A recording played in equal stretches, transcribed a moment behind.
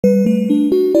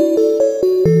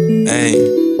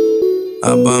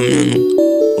Abamenu,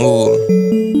 ooh,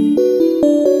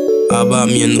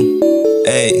 Abamenu,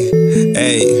 hey,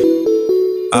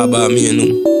 Abamenu,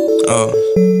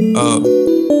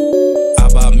 I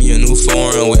bought me a new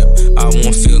foreign whip. I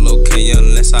won't feel okay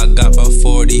unless I got about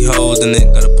 40 hoes. And they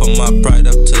gotta put my pride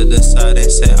up to the side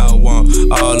and say I want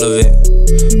all of it.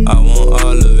 I want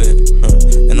all of it,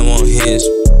 and I want his,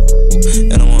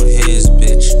 and I want his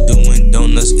bitch. Doing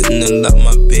donuts, getting a lot,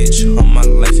 my bitch. My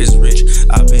life is rich.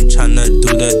 I've been tryna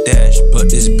do the dash,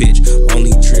 but this bitch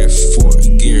only drift 4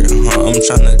 gear. I'm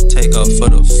tryna take off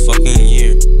for the fucking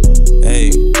year.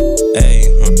 Hey,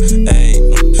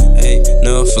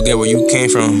 never forget where you came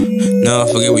from. Never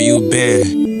forget where you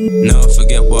been. Never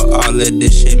forget what all of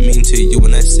this shit mean to you.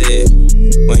 And that's it.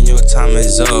 When your time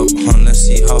is up, let's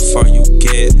see how far you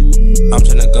get. I'm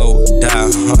tryna go die,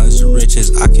 as rich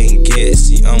as I can get.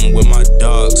 See, I'm with my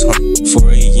dogs, 4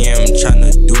 a.m.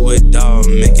 tryna do it all.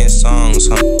 Making songs,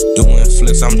 doing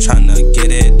flips, I'm tryna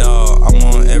get it all. I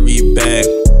want every bag,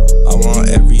 I want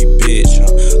every bitch.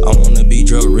 I wanna be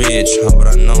drug rich, but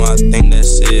I know I think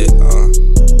that's it.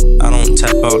 I don't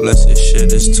tap out unless this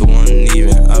shit is too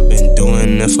uneven. I've been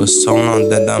doing it for so long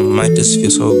that I might just feel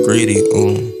so greedy.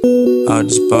 Ooh, I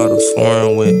just bought a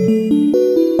foreign whip.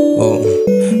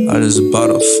 Ooh, I just bought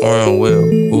a foreign whip.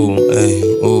 Ooh, hey,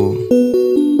 ooh.